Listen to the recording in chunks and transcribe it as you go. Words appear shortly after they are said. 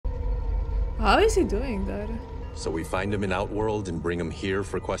How is he doing that? So we find him in Outworld and bring him here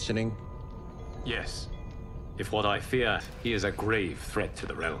for questioning? Yes. If what I fear, he is a grave threat to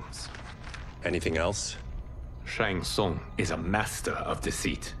the realms. Anything else? Shang Tsung is a master of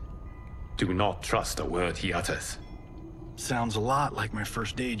deceit. Do not trust a word he utters. Sounds a lot like my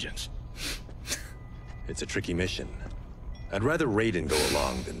first agents. It's a tricky mission. I'd rather Raiden go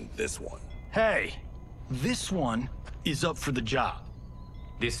along than this one. Hey, this one is up for the job.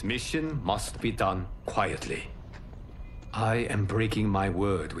 This mission must be done quietly. I am breaking my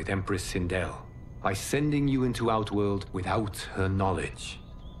word with Empress Sindel by sending you into Outworld without her knowledge.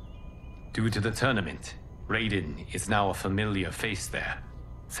 Due to the tournament, Raiden is now a familiar face there.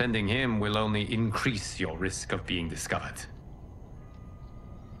 Sending him will only increase your risk of being discovered.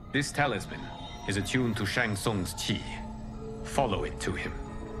 This talisman is attuned to Shang Tsung's chi. Follow it to him.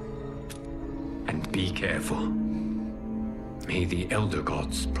 And be careful. May the Elder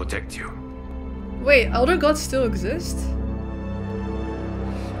Gods protect you. Wait, Elder Gods still exist?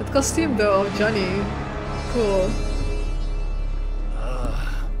 That costume though of Johnny. Cool.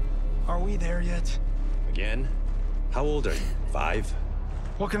 Are we there yet? Again? How old are you? 5?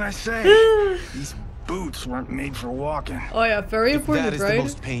 What can I say? These boots weren't made for walking. Oh yeah, very important, If that is right? the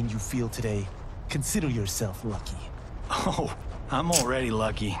most pain you feel today, consider yourself lucky. Oh, I'm already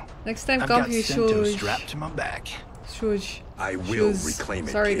lucky. Next time, I've come got here, Sento Shuj. strapped to my back. Shuj. I will Shuz. reclaim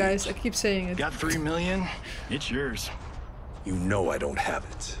it. Sorry Cage. guys, I keep saying it. Got 3 million? It's yours. You know I don't have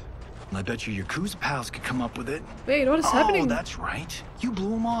it. I bet your Yakuza pals could come up with it. Wait, what is happening? Oh, that's right. You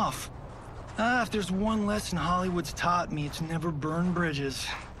blew them off. If there's one lesson Hollywood's taught me, it's never burn bridges.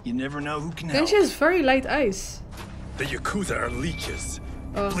 You never know who can help. Kenshi has very light eyes. The Yakuza are leeches,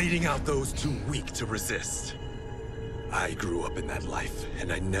 bleeding out those too weak to resist. I grew up in that life,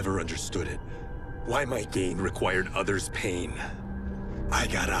 and I never understood it. Why my gain required others' pain. I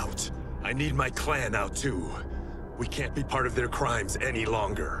got out. I need my clan out too. We can't be part of their crimes any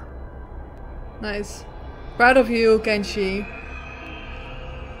longer. Nice. Proud of you, Kenshi.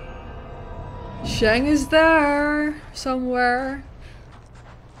 Shang is there somewhere.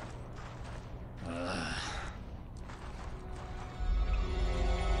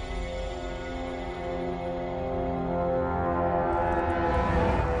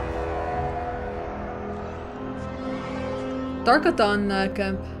 Darkathon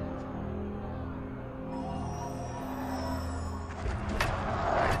camp.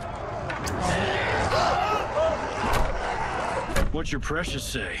 What's your precious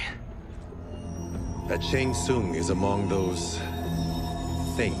say? That Shang Tsung is among those...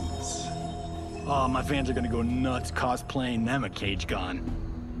 things. Oh, my fans are gonna go nuts cosplaying them a Cage Gun.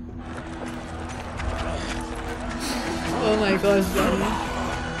 Oh my gosh, Johnny.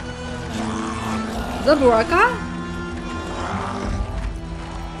 Is that Baraka?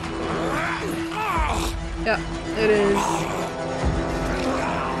 Yeah, it is.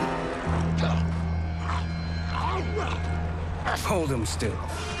 Hold him still.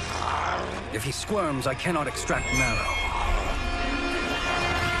 If he squirms, I cannot extract marrow.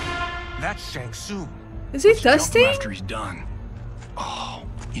 That's Shang Tsung. Is he Jump him testing? after he's done. Oh,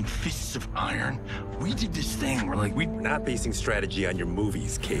 in Fists of Iron, we did this thing where like We're not basing strategy on your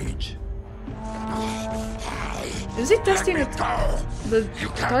movies, Cage. Is he testing the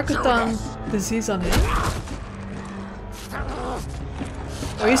Darkathon disease on him?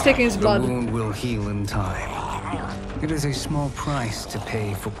 Or he's taking his The blood? wound will heal in time. It is a small price to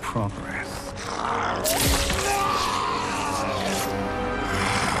pay for progress.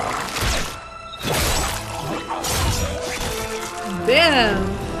 Damn!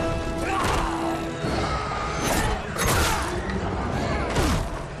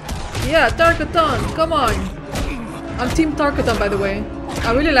 Yeah, Darkathon, come on! I'm Team Darkathon, by the way.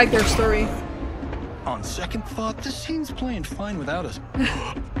 I really like their story. on second thought, this scene's playing fine without us.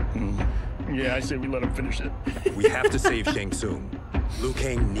 Yeah, I say we let him finish it. We have to save Shang Tsung. Liu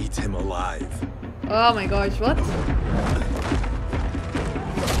Kang needs him alive. Oh my gosh, what?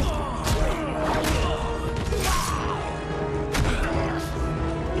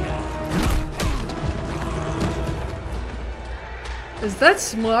 Is that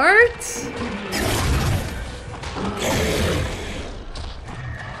smart?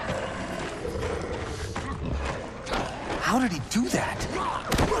 How did he do that?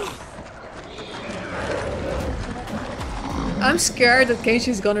 I'm scared that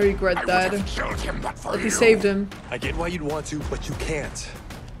Kenshi's gonna regret that. That he saved him. I get why you'd want to, but you can't.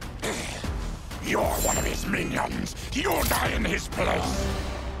 You're one of his minions. You'll die in his place.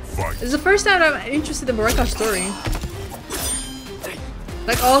 It's the first time I'm interested in Baraka's story.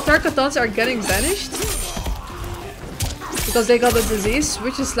 Like all Tarkathons are getting banished? because they got a disease,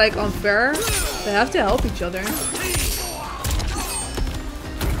 which is like unfair. They have to help each other.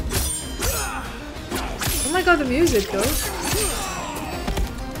 Oh my god, the music though.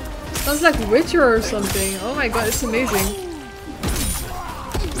 Sounds like Witcher or something. Oh my god, it's amazing.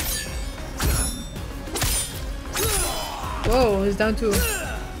 Whoa, he's down too. You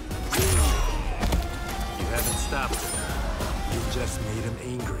haven't stopped him. You just made him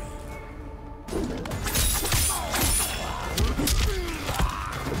angry.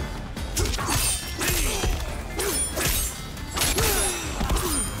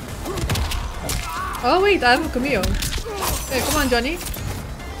 Oh wait, I have a cameo. Hey, come on, Johnny.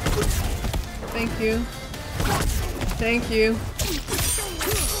 Thank you. Thank you.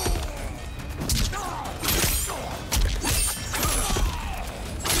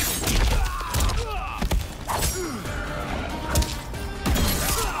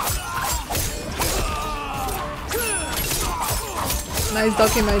 Nice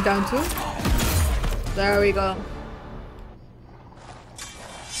ducking my down too. There we go.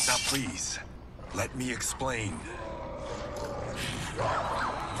 Now please, let me explain.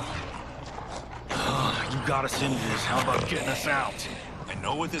 You got us into this. How about getting us out? I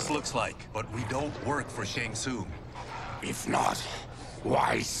know what this looks like, but we don't work for Shang Tsung. If not,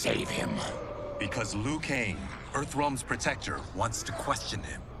 why save him? Because Liu Kang, Earthrealm's protector, wants to question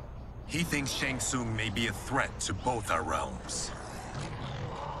him. He thinks Shang Tsung may be a threat to both our realms.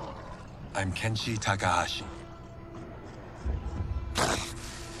 I'm Kenshi Takahashi.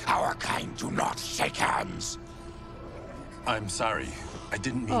 Our kind do not shake hands. I'm sorry. I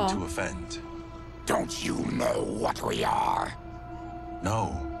didn't mean to offend. Don't you know what we are?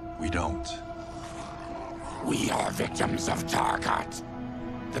 No, we don't. We are victims of Tarkat.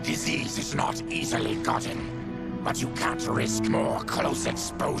 The disease is not easily gotten, but you can't risk more close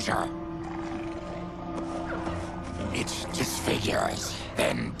exposure. It disfigures,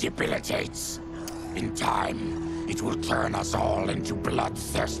 then debilitates. In time, it will turn us all into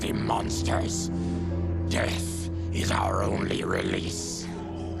bloodthirsty monsters. Death is our only release.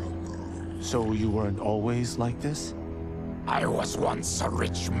 So you weren't always like this? I was once a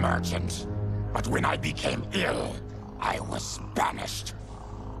rich merchant, but when I became ill, I was banished.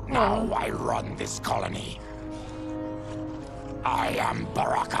 Now I run this colony. I am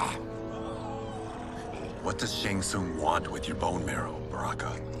Baraka. What does Shang Tsung want with your bone marrow,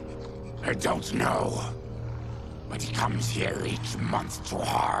 Baraka? I don't know. But he comes here each month to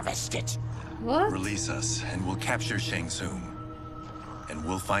harvest it. What? Release us, and we'll capture Shang Tsung. And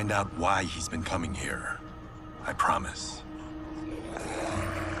we'll find out why he's been coming here. I promise.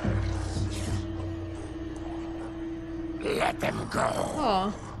 Let them go.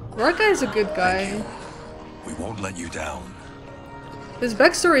 Oh, Baraka is a good guy. We won't let you down. His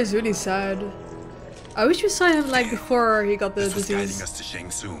backstory is really sad. I wish we saw him like before he got the This was guiding disease. us to Shang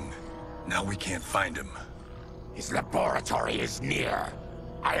Tsung. Now we can't find him. His laboratory is near.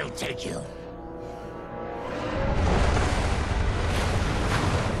 I'll take you.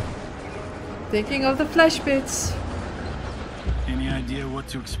 Thinking of the flesh bits. Any idea what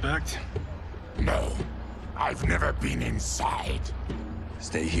to expect? No, I've never been inside.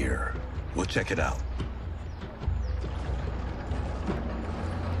 Stay here. We'll check it out.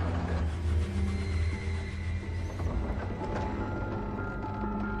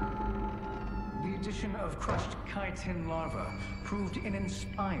 The addition of crushed chitin larva proved an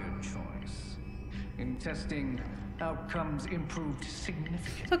inspired choice. In testing, outcomes improved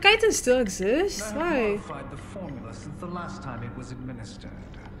significantly. So chitin still exists? I have Why? modified the formula since the last time it was administered.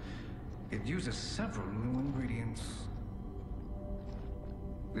 It uses several new ingredients.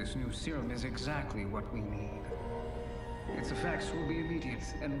 This new serum is exactly what we need. Its effects will be immediate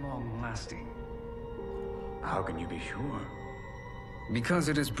and long-lasting. How can you be sure? Because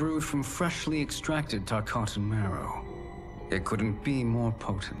it is brewed from freshly extracted Tarkatan marrow. It couldn't be more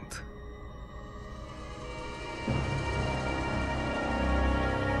potent.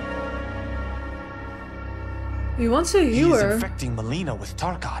 He wants a He is healer. infecting Mileena with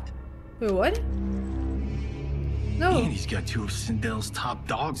Tarkat. Wait, what? No. And he's got two of Sindel's top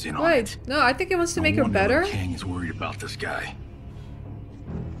dogs in on Wait, it. no, I think he wants to No make her wonder better. Liu Kang is worried about this guy.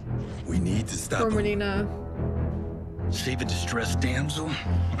 We need to stop For him. Mileena. Save a distressed damsel?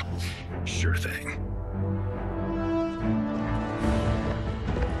 Sure thing.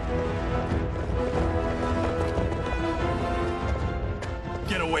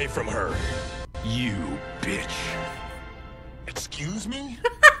 Get away from her. You bitch. Excuse me?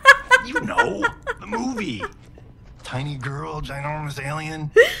 You know, the movie. Tiny girl, ginormous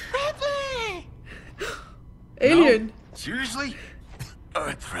alien. Alien. No? Seriously?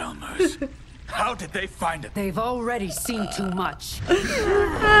 Earthrealmers. How did they find it? They've already seen too much.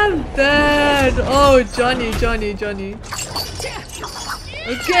 I'm dead. Oh, Johnny.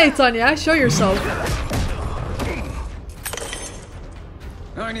 Okay, Tanya, show yourself.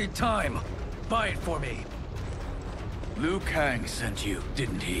 I need time. Buy it for me. Liu Kang sent you,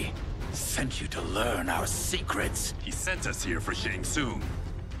 didn't he? Sent you to learn our secrets. He sent us here for Shang Tsung,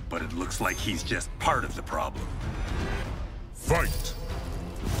 but it looks like he's just part of the problem. Fight!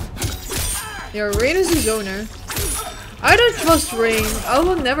 Yeah, Rain is his owner. I don't trust Rain. I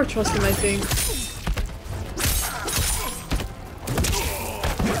will never trust him, I think.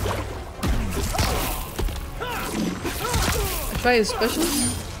 I try his special.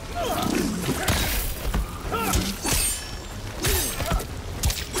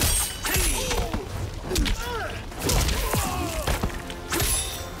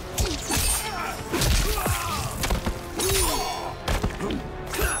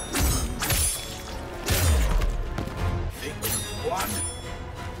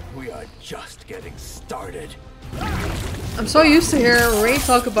 Just getting started. I'm so used to hearing Ray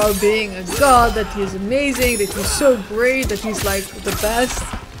talk about being a god, that he's amazing, that he's so great, that he's like the best.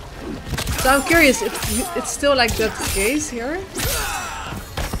 So I'm curious if it's still like that case here.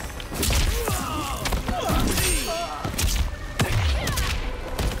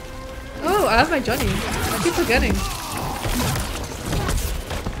 Oh, I have my Johnny. I keep forgetting.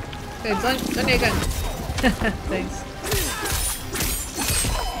 Okay, Johnny again. Thanks.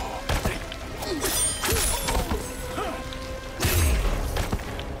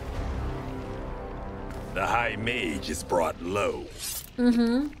 The High Mage is brought low.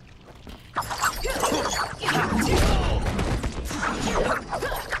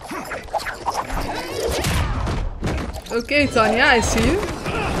 Okay, Tanya, I see you.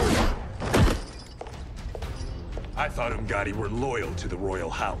 I thought Umgadi were loyal to the royal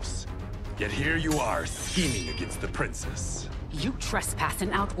house. Yet here you are, scheming against the princess. You trespass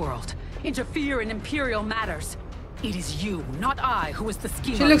in Outworld. Interfere in Imperial matters. It is you, not I, who is the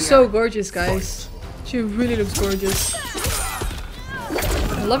schemer. She looks so gorgeous, guys. She really looks gorgeous.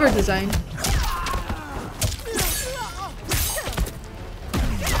 I love her design.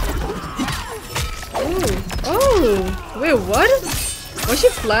 Oh, wait, what? Was she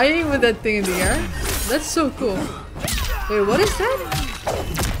flying with that thing in the air? That's so cool. Wait, what is that?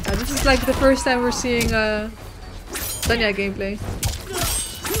 This is like the first time we're seeing Tanya gameplay.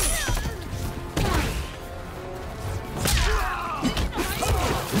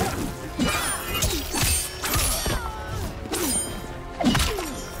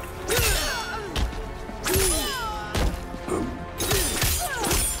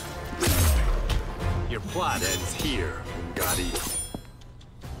 Plot ends here, Umgadi.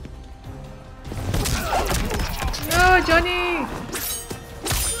 No, Johnny!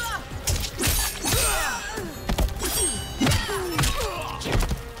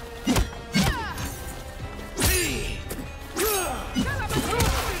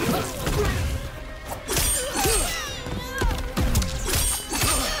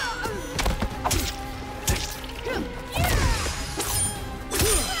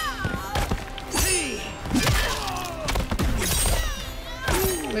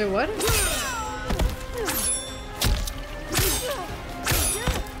 Wait, what?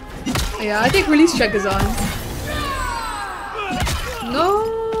 Yeah, I think release check is on.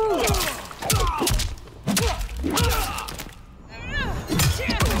 No!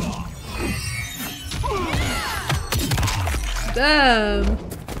 Damn!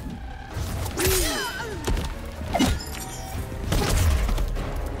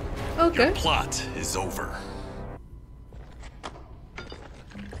 Okay. Your plot is over.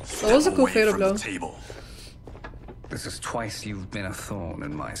 That was a cool fatal blow. This is twice you've been a thorn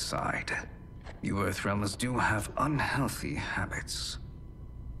in my side. You Earthrealmers do have unhealthy habits.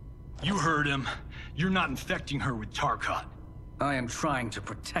 You heard him. You're not infecting her with Tarkat. I am trying to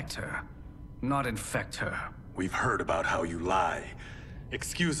protect her, not infect her. We've heard about how you lie.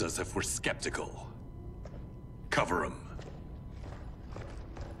 Excuse us if we're skeptical. Cover him.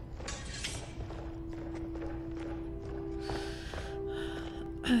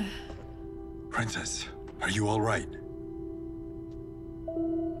 Princess, are you all right?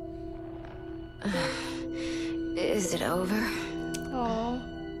 Is it over? Aww.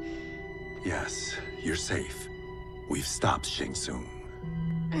 Yes, you're safe. We've stopped Shang Tsung.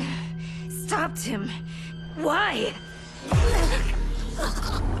 Stopped him? Why?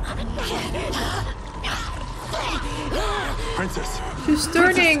 Princess! She's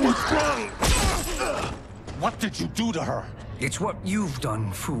turning! What did you do to her? It's what you've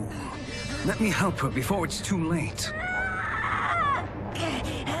done, fool. Let me help her before it's too late.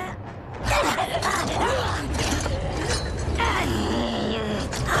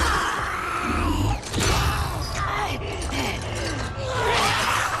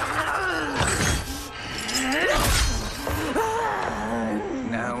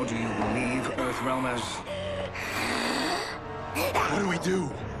 do?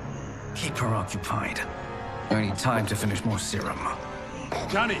 Keep her occupied. I need time to finish more serum.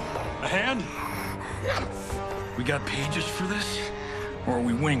 Johnny, a hand? We got pages for this? Or are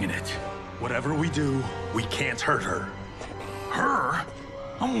we winging it? Whatever we do, we can't hurt her. Her?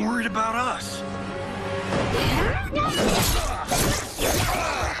 I'm worried about us.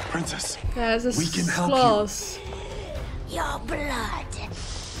 Princess, we can help claws. Your blood.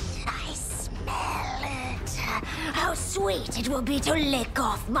 I smell it. How sweet it will be to lick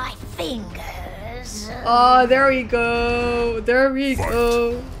off my fingers. Oh, there we go. There we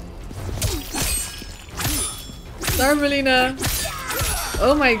go. Sorry, Mileena.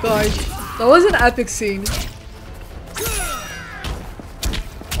 Oh my gosh. That was an epic scene.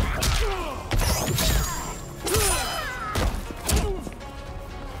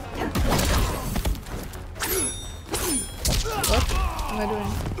 What am I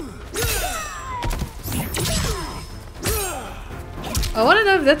doing? I want to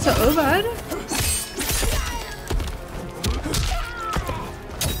know if that's an overhead.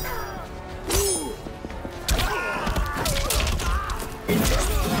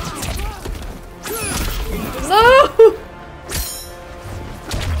 No!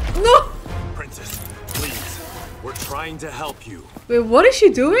 No! Princess, please. We're trying to help you. Wait, what is she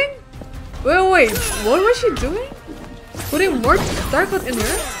doing? Wait, what was she doing? Putting more Tarkot in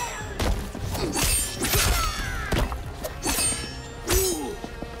her?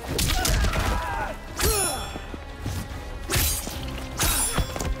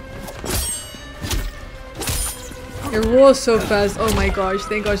 It rolls so fast. Oh my gosh,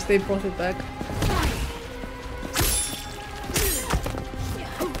 thank gosh they brought it back.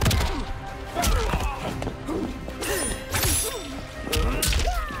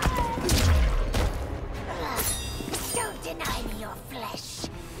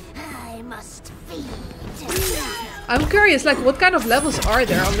 I'm curious, like, what kind of levels are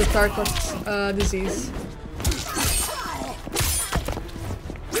there of the Tarkot disease?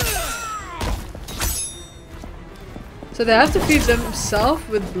 So they have to feed themselves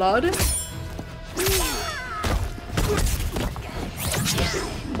with blood?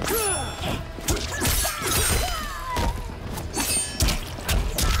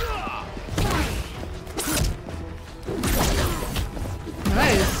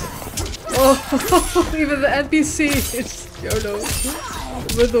 Nice. Oh, even the NPC is YOLO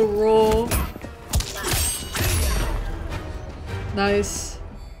with the roll. Nice.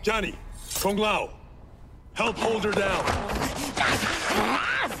 Johnny, Kung Lao, help hold her down.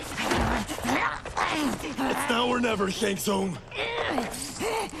 It's now or never, Shang Tsung.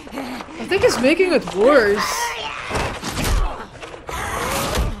 I think it's making it worse.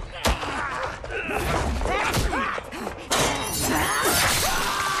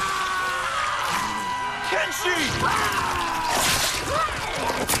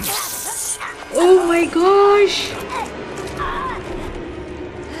 Oh my gosh!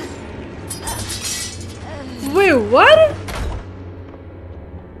 Wait, what?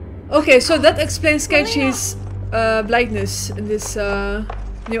 Okay, so that explains Kenshi's blindness in this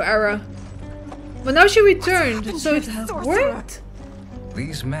new era. But now she returned, so it worked?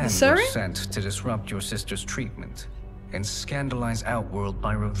 These men were sent to disrupt your sister's treatment and scandalize Outworld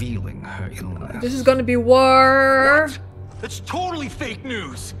by revealing her illness. This is gonna be war. What? That's totally fake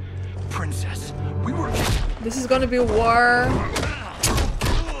news. Princess, we were... This is gonna be war.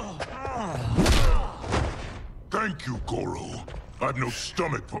 Thank you, Goro. I've no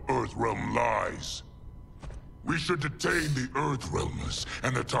stomach for Earthrealm lies. We should detain the Earthrealmers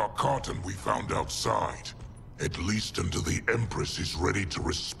and the Tarkatan we found outside. At least until the Empress is ready to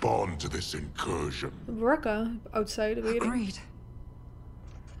respond to this incursion. Baraka outside waiting. Agreed.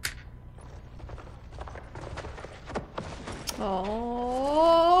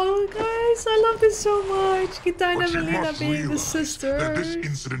 Oh, guys, I love this so much. Kitana and Mileena being the sisters. That this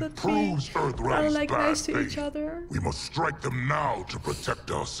incident proves Earthrealm's like bad nice to faith. each other. We must strike them now to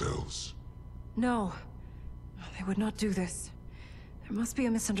protect ourselves. No. They would not do this. There must be a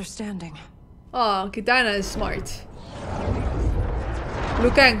misunderstanding. Oh, Kitana is smart.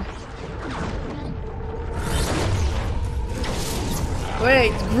 Liu Kang.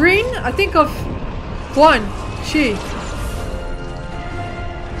 Wait, green? I think of Quan Chi.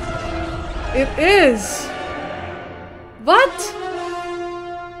 It is. What?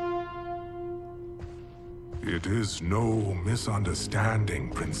 It is no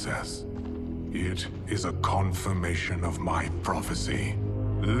misunderstanding, Princess. It is a confirmation of my prophecy.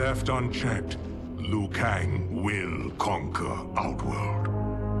 Left unchecked, Liu Kang will conquer Outworld.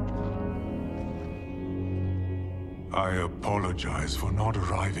 I apologize for not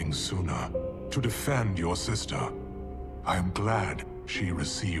arriving sooner to defend your sister. I am glad she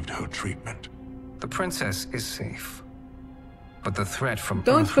received her treatment. The princess is safe. But the threat from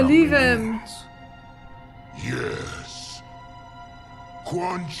Don't Earthrealm believe him. remains. Yes.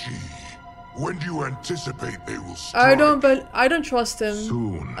 Quan Chi, when do you anticipate they will strike? I don't trust him.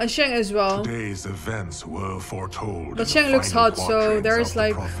 Soon. And Shang as well. Today's events were foretold. But Shang looks hot, so there's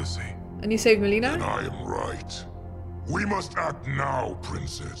like... And you saved Mileena? And I am right. We must act now,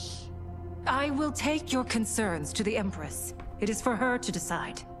 Princess. I will take your concerns to the Empress. It is for her to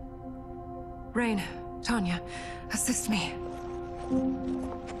decide. Rain, Tanya, assist me.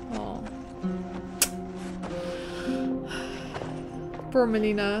 Oh. Poor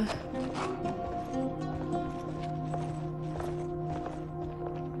Mileena.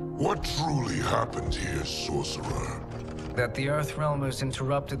 What truly happened here, sorcerer? That the Earthrealmers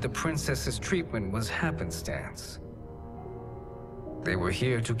interrupted the princess's treatment was happenstance. They were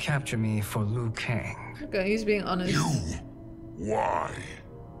here to capture me for Liu Kang. Okay, he's being honest. You? Why?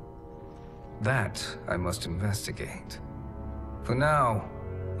 That I must investigate. For now,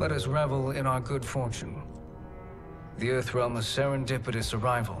 let us revel in our good fortune. The Earthrealm's serendipitous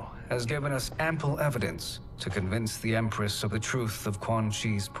arrival has given us ample evidence to convince the Empress of the truth of Quan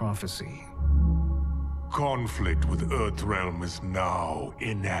Chi's prophecy. Conflict with Earthrealm is now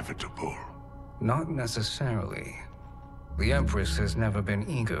inevitable. Not necessarily. The Empress has never been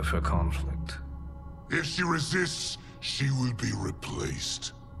eager for conflict. If she resists, she will be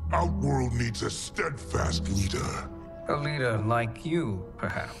replaced. Outworld needs a steadfast leader. A leader like you,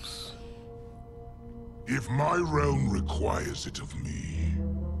 perhaps. If my realm requires it of me...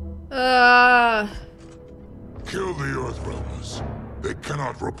 Kill the Earthrealmers. They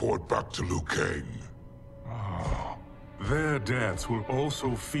cannot report back to Liu Kang. Oh, their deaths will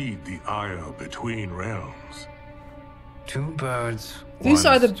also feed the ire between realms. Two birds. These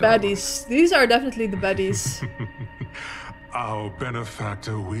are the baddies. These are definitely the baddies. Our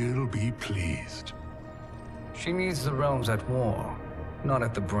benefactor will be pleased. She needs the realms at war, not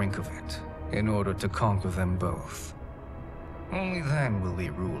at the brink of it, in order to conquer them both. Only then will we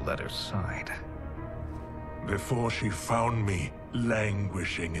rule at her side. Before she found me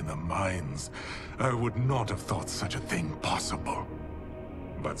languishing in the mines, I would not have thought such a thing possible.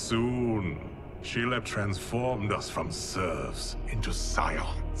 But soon, she'll have transformed us from serfs into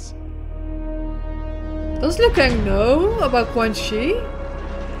scions. Does Liu Kang know about Quan Chi?